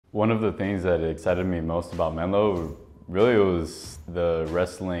One of the things that excited me most about Menlo really was the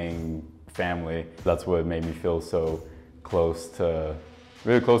wrestling family. That's what made me feel so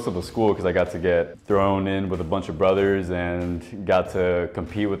really close to the school, because I got to get thrown in with a bunch of brothers and got to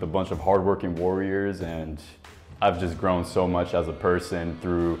compete with a bunch of hardworking warriors. And I've just grown so much as a person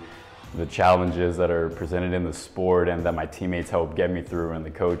through the challenges that are presented in the sport and that my teammates help get me through, and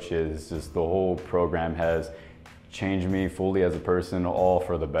the coaches. Just the whole program has changed me fully as a person, all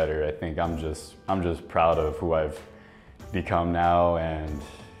for the better. I think I'm just proud of who I've become now, and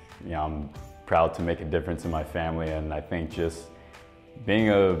I'm proud to make a difference in my family. And I think just being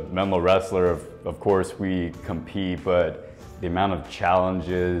a Menlo wrestler, of course we compete, but the amount of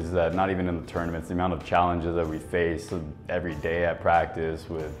challenges that, not even in the tournaments, the amount of challenges that we face every day at practice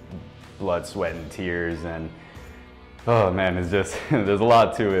with blood, sweat, and tears, and oh man, it's just, there's a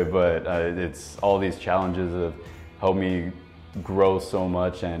lot to it, but it's all these challenges have helped me grow so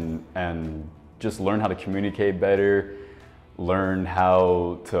much and just learn how to communicate better, learn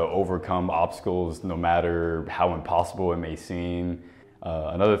how to overcome obstacles no matter how impossible it may seem.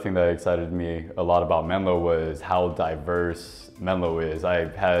 Another thing that excited me a lot about Menlo was how diverse Menlo is.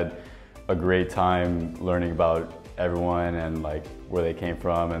 I've had a great time learning about everyone and like where they came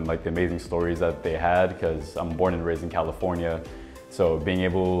from and like the amazing stories that they had, because I'm born and raised in California. So being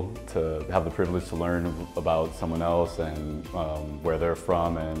able to have the privilege to learn about someone else and where they're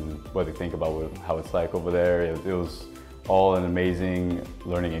from and what they think about how it's like over there, it was all an amazing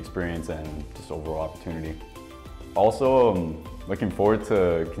learning experience and just overall opportunity. Also, I'm looking forward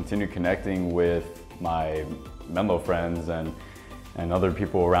to continue connecting with my Menlo friends and other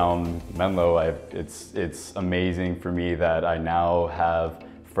people around Menlo. It's amazing for me that I now have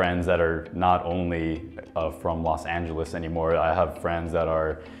friends that are not only from Los Angeles anymore. I have friends that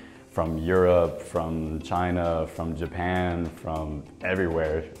are from Europe, from China, from Japan, from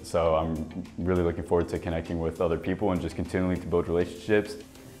everywhere. So I'm really looking forward to connecting with other people and just continuing to build relationships.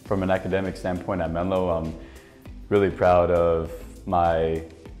 From an academic standpoint at Menlo, I'm really proud of my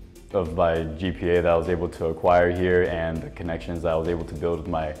GPA that I was able to acquire here and the connections that I was able to build with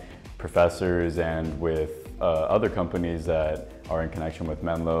my professors and with other companies that are in connection with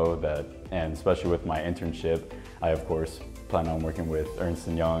Menlo, and especially with my internship. I, of course, plan on working with Ernst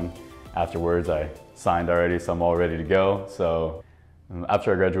Young. Afterwards, I signed already, so I'm all ready to go. So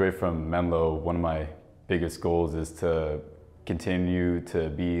after I graduate from Menlo, one of my biggest goals is to continue to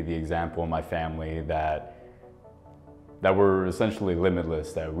be the example in my family that we're essentially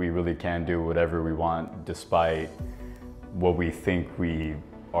limitless, that we really can do whatever we want despite what we think we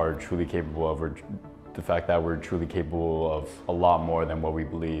are truly capable of, or the fact that we're truly capable of a lot more than what we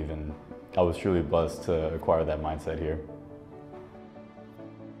believe. And I was truly blessed to acquire that mindset here.